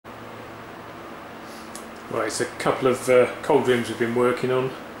Right, it's a couple of cold rooms we've been working on.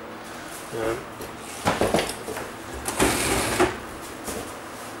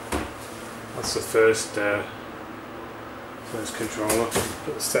 That's the first controller.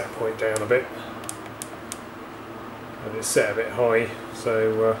 Put the set point down a bit, and it's set a bit high,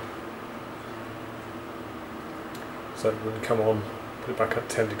 so it wouldn't come on. Put it back up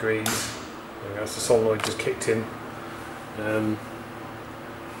 10 degrees. There we go, that's the solenoid just kicked in.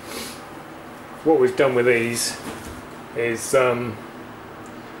 What we've done with these is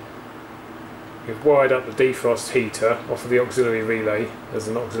we've wired up the defrost heater off of the auxiliary relay. There's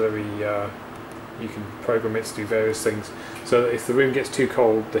an auxiliary, you can program it to do various things, so that if the room gets too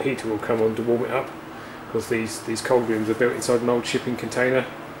cold, the heater will come on to warm it up, because these cold rooms are built inside an old shipping container.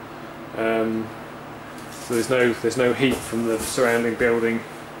 So there's no heat from the surrounding building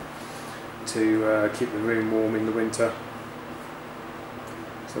to keep the room warm in the winter.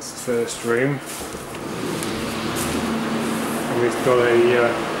 So that's the first room. And we've got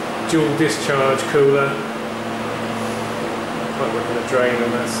a dual discharge cooler. Like we're going to drain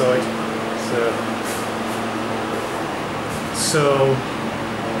on that side. It's a Searle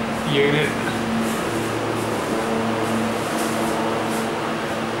unit.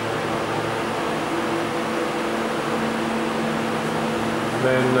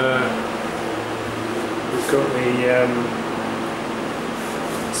 Then we've got the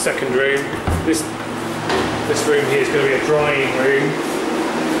second room. This room here is going to be a drying room.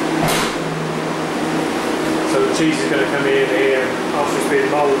 So the cheese is going to come in here after it's been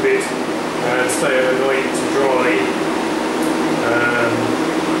moulded and stay overnight to dry.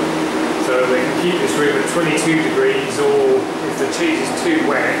 So they can keep this room at 22 degrees, or if the cheese is too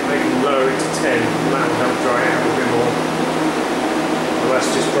wet, they can lower it to 10, and that will help dry it out a bit more. Well,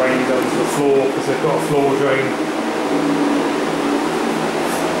 that's just drained onto the floor because they've got a floor drain.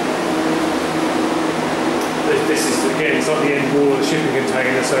 This is, again, it's like the end wall of the shipping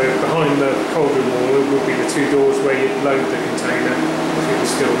container, so behind the cold room wall would be the two doors where you load the container if it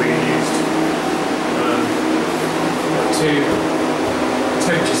was still being used. Got two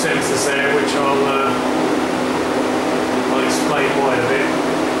temperature sensors there, which I'll explain why in a bit.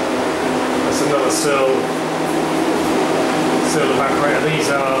 That's another Searle evaporator. These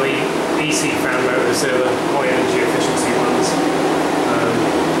are the EC fan motors, they're the high energy efficiency ones.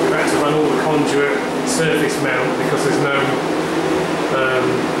 We've had to run all the conduit surface mount because there's no,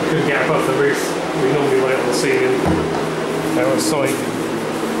 we couldn't get above the roof. We normally run it on the ceiling outside.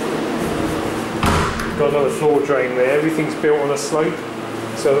 Got another floor drain there. Everything's built on a slope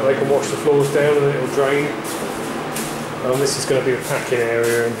so that they can wash the floors down and it'll drain. This is going to be the packing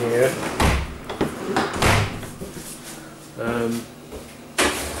area in here.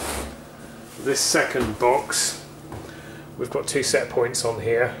 This second box, we've got two set points on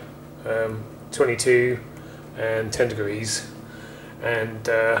here, 22 and 10 degrees, and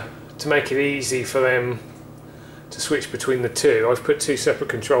to make it easy for them to switch between the two, I've put two separate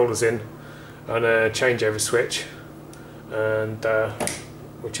controllers in and a changeover switch, and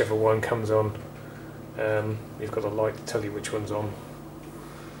whichever one comes on, you've got a light to tell you which one's on.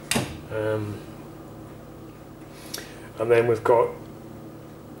 And then we've got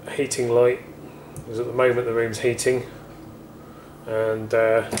a heating light, because at the moment the room's heating, and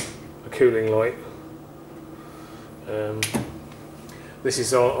a cooling light. This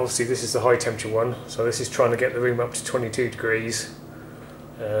is obviously this is the high temperature one, so this is trying to get the room up to 22 degrees.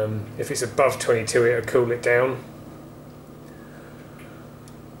 If it's above 22, it'll cool it down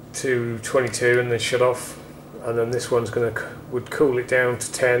to 22 and then shut off. And then this one's would cool it down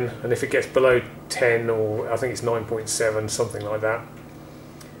to 10, and if it gets below 10, or I think it's 9.7, something like that,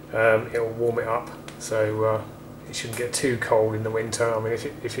 it'll warm it up, so it shouldn't get too cold in the winter. I mean,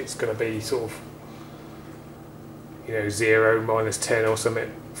 if it's going to be sort of, you know, 0, -10 or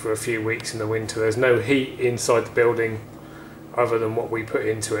something for a few weeks in the winter, there's no heat inside the building other than what we put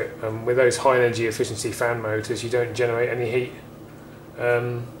into it. With those high energy efficiency fan motors, you don't generate any heat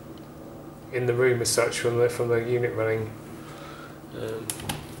in the room as such from the unit running.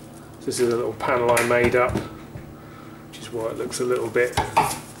 This is a little panel I made up, which is why it looks a little bit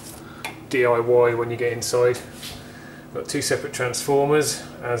DIY when you get inside. Got two separate transformers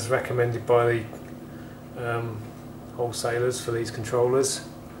as recommended by the wholesalers for these controllers.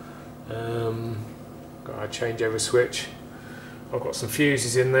 Got a changeover switch. I've got some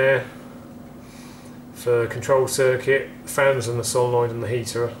fuses in there for the control circuit. The fans and the solenoid and the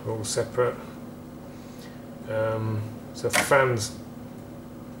heater are all separate. So if the fans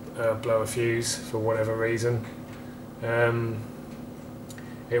blow a fuse for whatever reason,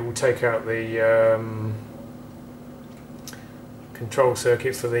 it will take out the control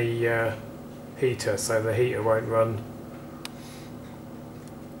circuit for the heater, so the heater won't run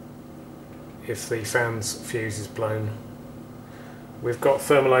if the fan's fuse is blown. We've got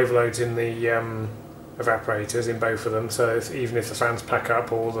thermal overloads in the evaporators in both of them, so even if the fans pack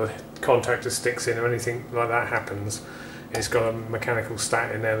up or the contactor sticks in or anything like that happens, it's got a mechanical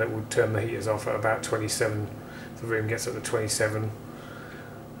stat in there that will turn the heaters off at about 27. The room gets up to 27,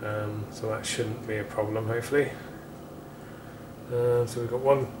 so that shouldn't be a problem, hopefully. So we've got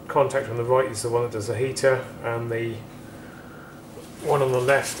one contactor on the right is the one that does the heater, and the one on the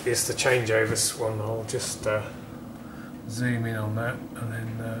left is the changeovers one. I'll just zoom in on that, and then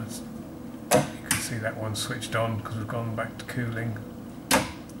you can see that one switched on because we've gone back to cooling,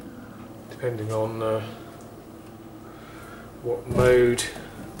 depending on what mode,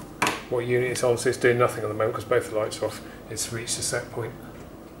 what unit it's on. So it's doing nothing at the moment because both the lights are off. It's reached a set point.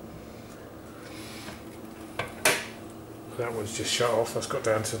 That one's just shut off. That's got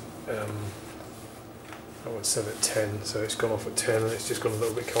down to that one's set at 10, so it's gone off at 10 and it's just gone a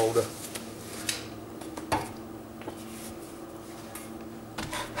little bit colder.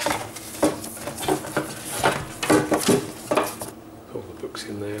 All the books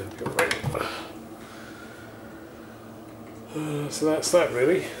in there. So that's that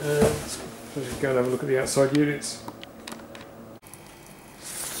really. Let's go and have a look at the outside units.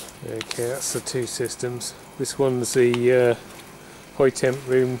 Okay, that's the two systems. This one's the high temp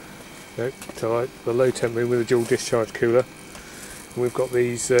room, no, the low temp room with a dual discharge cooler. And we've got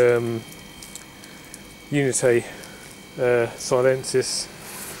these Unite Silensis,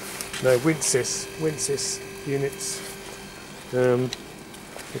 no, Winsis units. They're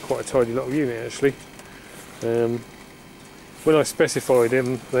quite a tidy little unit actually. When I specified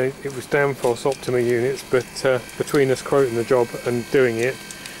them, it was Danfoss Optima units, but between us quoting the job and doing it,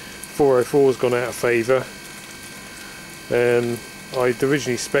 404's gone out of favour. I'd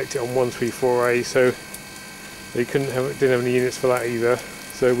originally spec'd it on 134A, so they didn't have any units for that either.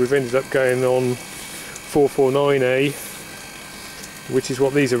 So we've ended up going on 449A, which is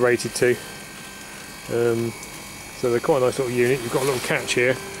what these are rated to. So they're quite a nice little unit. You've got a little catch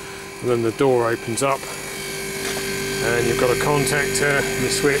here, and then the door opens up, and you've got a contactor and a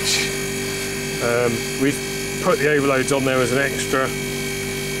switch. We've put the overloads on there as an extra,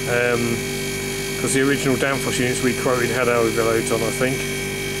 because the original Danfoss units we quoted had overloads on, I think.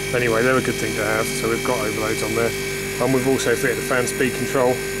 Anyway, they're a good thing to have, so we've got overloads on there. And we've also fitted a fan speed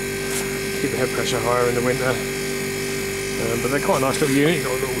control to keep the head pressure higher in the winter. But they're quite a nice little unit. You've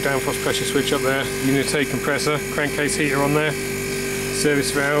got a little Danfoss pressure switch up there, Unite compressor, crankcase heater on there.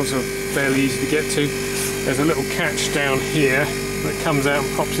 Service valves are fairly easy to get to. There's a little catch down here that comes out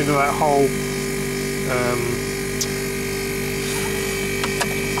and pops into that hole.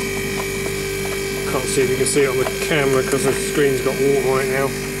 Can't see if you can see it on the camera because the screen's got water on it now.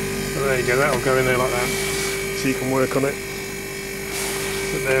 But there you go, that'll go in there like that, so you can work on it.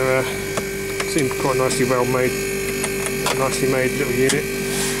 But they're seem quite nicely well made, nicely made little unit.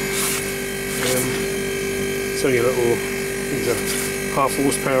 It's only a little, I think it's a half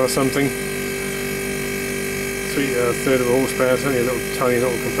horsepower or something. Third of a horsepower. It's only a little tiny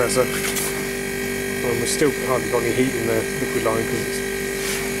little compressor. We've still hardly got any heat in the liquid line because it's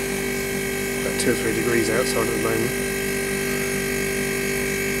 2 or 3 degrees outside at the moment.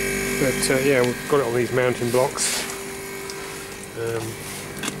 But yeah, we've got it on these mounting blocks.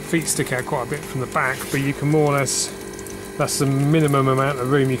 Feet stick out quite a bit from the back, but you can more or less, that's the minimum amount of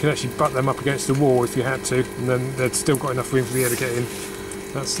room. You can actually butt them up against the wall if you had to, and then they've still got enough room for the air to get in.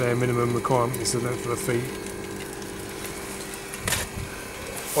 That's their minimum requirement, is the length of the feet.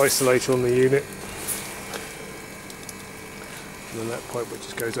 Isolator on the unit. And then that pipe which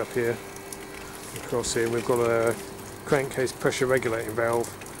just goes up here. Across here we've got a crankcase pressure regulating valve,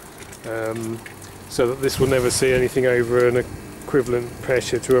 so that this will never see anything over an equivalent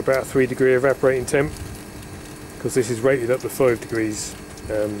pressure to about 3 degree evaporating temp, because this is rated up to 5 degrees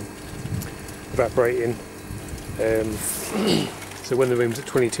evaporating. So when the room's at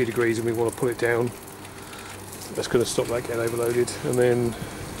 22 degrees and we want to pull it down, that's going to stop that getting overloaded. And then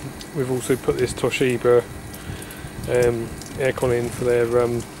we've also put this Toshiba aircon in for their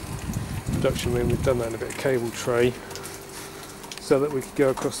production room. We've done that in a bit of cable tray so that we could go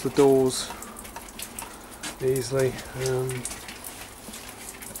across the doors easily. Yeah,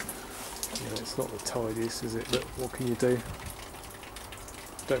 it's not the tidiest, is it? But what can you do?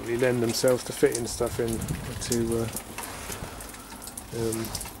 Don't really lend themselves to fitting stuff in.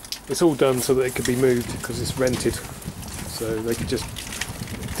 It's all done so that it could be moved because it's rented, so they could just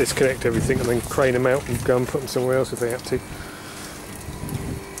disconnect everything and then crane them out and go and put them somewhere else if they have to.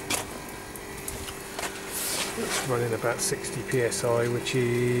 Let's running about 60 psi, which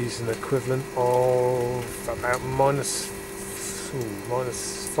is an equivalent of about minus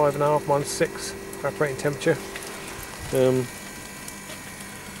 5.5, minus 6 evaporating temperature.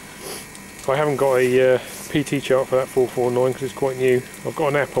 I haven't got a PT chart for that 449 because it's quite new. I've got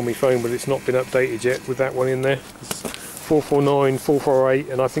an app on my phone, but it's not been updated yet with that one in there. 449, 448,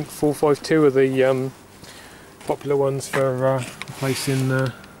 and I think 452 are the popular ones for replacing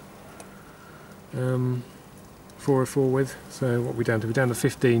 404 with. So what are we down to? We're down to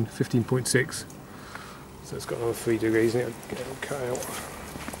 15.6. So it's got another 3 degrees in it. I'll get it all cut out.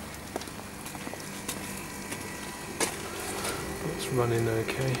 It's running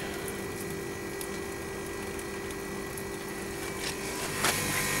okay.